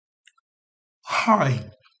Hi,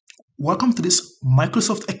 welcome to this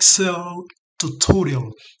Microsoft Excel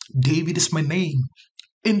tutorial. David is my name.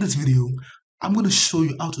 In this video, I'm going to show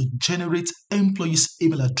you how to generate employee's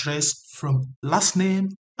email address from last name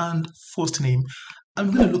and first name.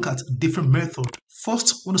 I'm going to look at different methods.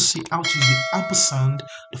 First, I want to see how to use the ampersand,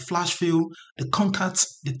 the flash fill, the concat,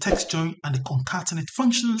 the text join, and the concatenate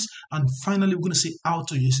functions. And finally, we're going to see how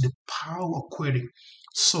to use the Power Query.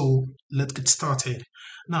 So let's get started.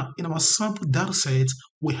 Now, in our sample data set,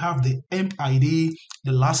 we have the emp ID,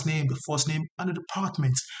 the last name, the first name, and the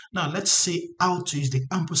department. Now, let's see how to use the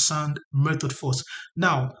ampersand method first.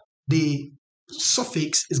 Now, the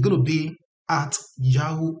suffix is going to be at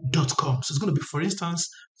yahoo.com. So it's going to be, for instance,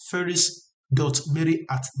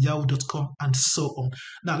 ferris.mary@yahoo.com and so on.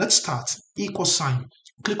 Now, let's start. Equal sign.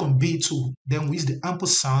 Click on B2. Then we use the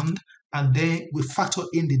ampersand, and then we factor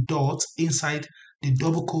in the dot inside the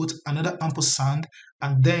double quote, another ampersand,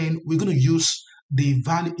 and then we're going to use the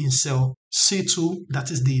value in cell C2,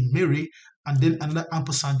 that is the Mary, and then another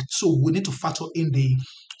ampersand. So we need to factor in the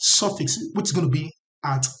suffix, which is going to be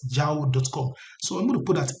at yahoo.com. So I'm going to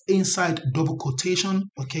put that inside double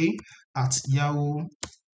quotation, okay, at yahoo.com.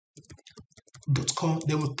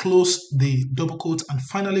 Then we'll close the double quote, and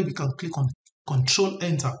finally we can click on Control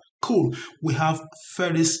Enter. Cool, we have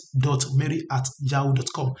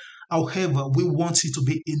ferris.mary@yahoo.com. However, we want it to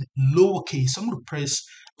be in lowercase. So I'm going to press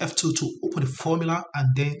F2 to open the formula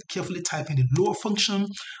and then carefully type in the lower function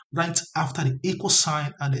right after the equal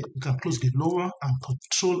sign, and then you can close the lower and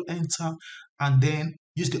Control Enter, and then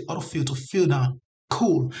use the autofill to fill down.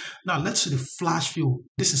 Cool. Now let's see the flash fill.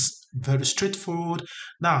 This is very straightforward.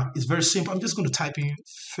 Now it's very simple. I'm just going to type in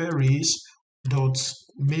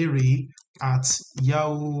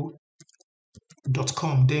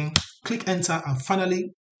ferris.mary@yahoo.com. Then click enter, and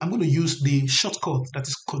finally I'm going to use the shortcut that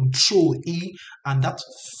is Control E, and that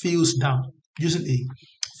fills down using a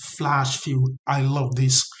flash fill. I love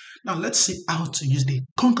this. Now let's see how to use the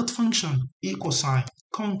concat function. Equal sign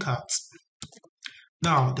concat.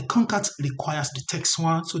 Now the concat requires the text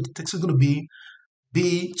one, so the text is going to be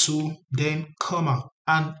B2, then comma,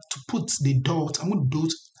 and to put the dot, I'm going to do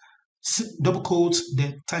double quote,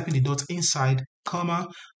 then type in the dot inside, comma,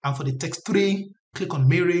 and for the text 3, click on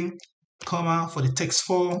Mary, comma, for the text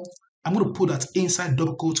 4, I'm going to put that inside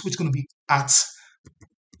double quote, which is going to be at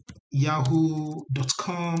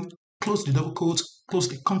yahoo.com, close the double quote, close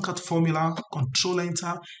the concat formula, Control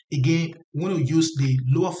Enter. Again, we want to use the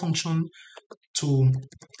lower function to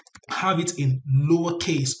have it in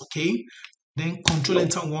lowercase, okay? Then Control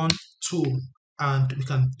Enter 1, 2, and we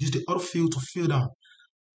can use the autofill to fill down.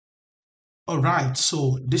 All right,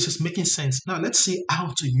 so this is making sense. Now let's see how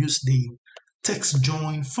to use the text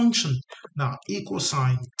join function. Now equal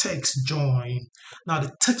sign text join. Now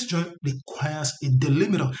the text join requires a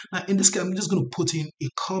delimiter. Now in this case, I'm just going to put in a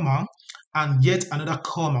comma and yet another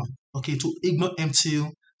comma, okay, to ignore empty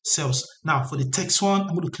cells. Now for the text one,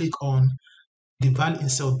 I'm going to click on the value in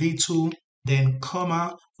cell B2, then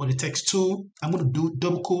comma. For the text 2, I'm going to do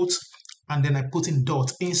double quotes, and then I put in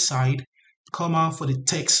dot inside, comma. For the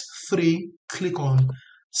text 3, click on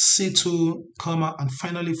C2, comma, and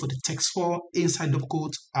finally for the text 4, inside double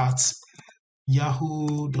quote at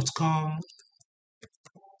yahoo.com,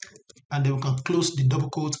 and then we can close the double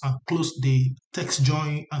quote and close the text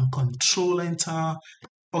join and Control Enter.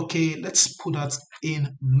 Okay, let's put that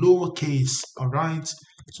in lowercase. All right,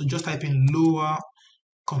 so just type in lower,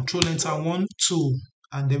 Control Enter 1, 2,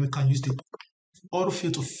 and then we can use the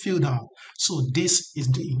autofill to fill down. So this is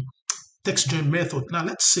the text join method. Now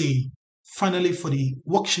let's say finally for the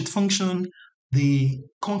worksheet function, the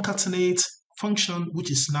concatenate function,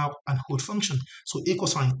 which is now an hold function. So equal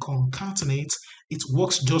sign concatenate, it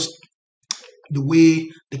works just the way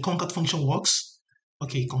the concat function works.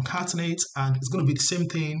 Okay, concatenate, and it's going to be the same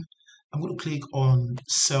thing. I'm going to click on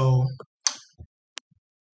cell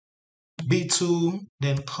B2,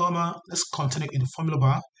 then comma, let's continue in the formula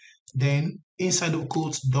bar, then inside double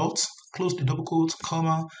quote dot, close the double quote,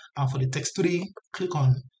 comma, and for the text 3, click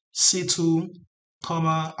on C2,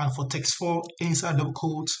 comma, and for text 4, inside double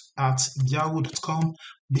quote at yahoo.com,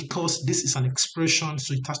 because this is an expression,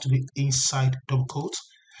 so it has to be inside double quote.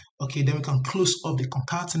 Okay, then we can close up the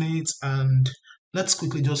concatenate, and let's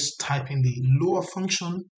quickly just type in the lower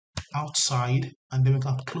function outside, and then we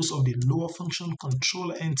can close up the lower function,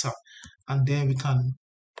 Control Enter, and then we can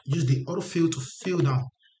use the autofill to fill down.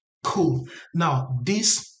 Cool. Now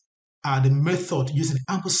this the method using the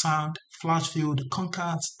ampersand, flash fill, the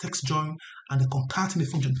concat, text join, and the concatenate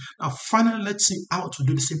function. Now, finally, let's see how to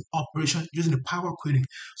do the same operation using the Power Query.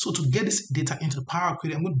 So to get this data into the Power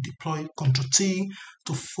Query, I'm going to deploy Ctrl T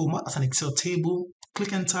to format as an Excel table,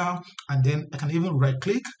 click Enter, and then I can even right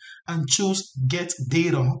click and choose Get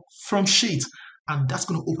Data from Sheet. And that's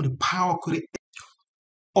going to open the Power Query.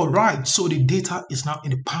 All right, so the data is now in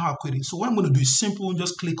the Power Query. So what I'm going to do is simple,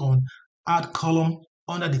 just click on Add Column.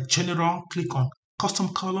 Under the General, click on Custom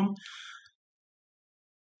Column.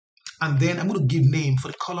 And then I'm going to give name for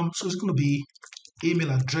the column. So it's going to be email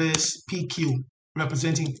address PQ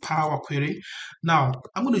representing Power Query. Now,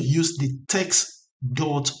 I'm going to use the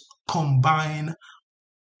text.combine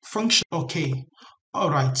function. Okay. All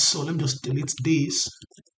right, so let me just delete this.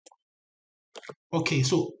 Okay,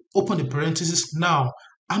 so open the parentheses. Now,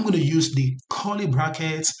 I'm going to use the curly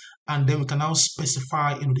brackets, and then we can now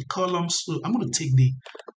specify the columns. So I'm going to take the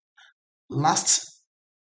last,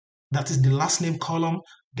 that is the last name column.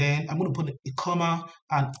 Then I'm going to put a comma,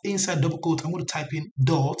 and inside double quote, I'm going to type in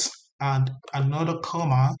dot and another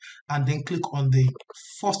comma, and then click on the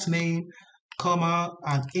first name, comma,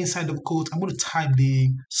 and inside double quote, I'm going to type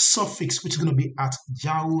the suffix, which is going to be at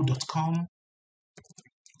yahoo.com.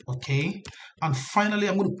 Okay, and finally,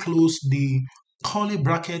 I'm going to close the curly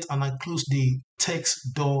bracket, and I close the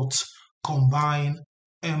text.combine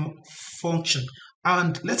function.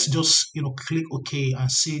 And let's just click OK and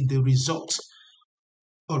see the result.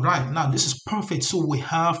 All right, now this is perfect. So we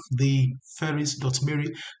have the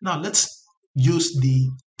Ferris.Mary. Now let's use the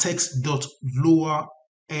text.lower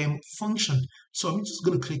function. So I'm just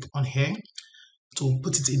going to click on here to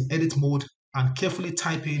put it in edit mode and carefully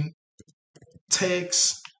type in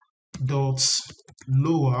text.lower.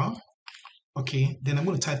 Okay, then I'm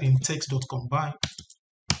going to type in text.combine.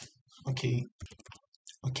 Okay.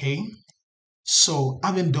 So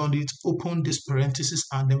having done it, open this parenthesis,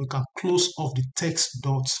 and then we can close off the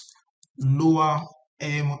text.lower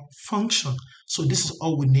function. So this is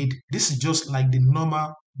all we need. This is just like the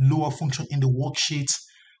normal lower function in the worksheet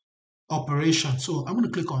operation. So I'm going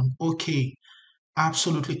to click on OK.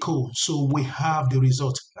 Absolutely cool. So we have the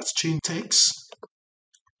result. Let's change text.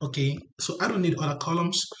 Okay, so I don't need other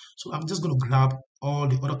columns. So I'm just going to grab all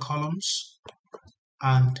the other columns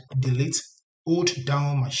and delete. Hold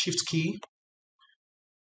down my shift key.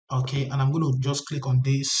 Okay, and I'm going to just click on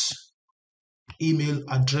this email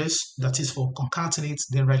address, that is for concatenate,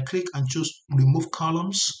 then right click and choose remove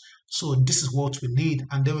columns. So this is what we need,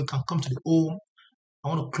 and then we can come to the home. I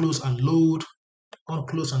want to close and load. I want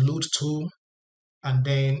to close and load tool, and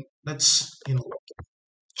then let's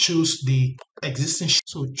choose the existing.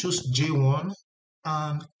 So choose J1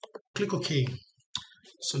 and click OK.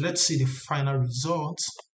 So let's see the final result.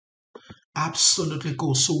 Absolutely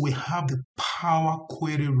cool. So we have the Power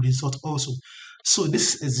Query result also. So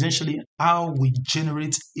this is essentially how we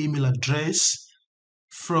generate email address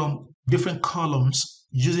from different columns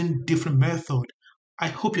using different method. I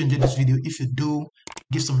hope you enjoyed this video. If you do,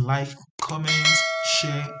 give some like, comments,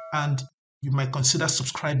 share, and you might consider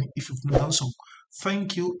subscribing if you've not done so.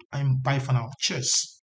 Thank you and bye for now. Cheers.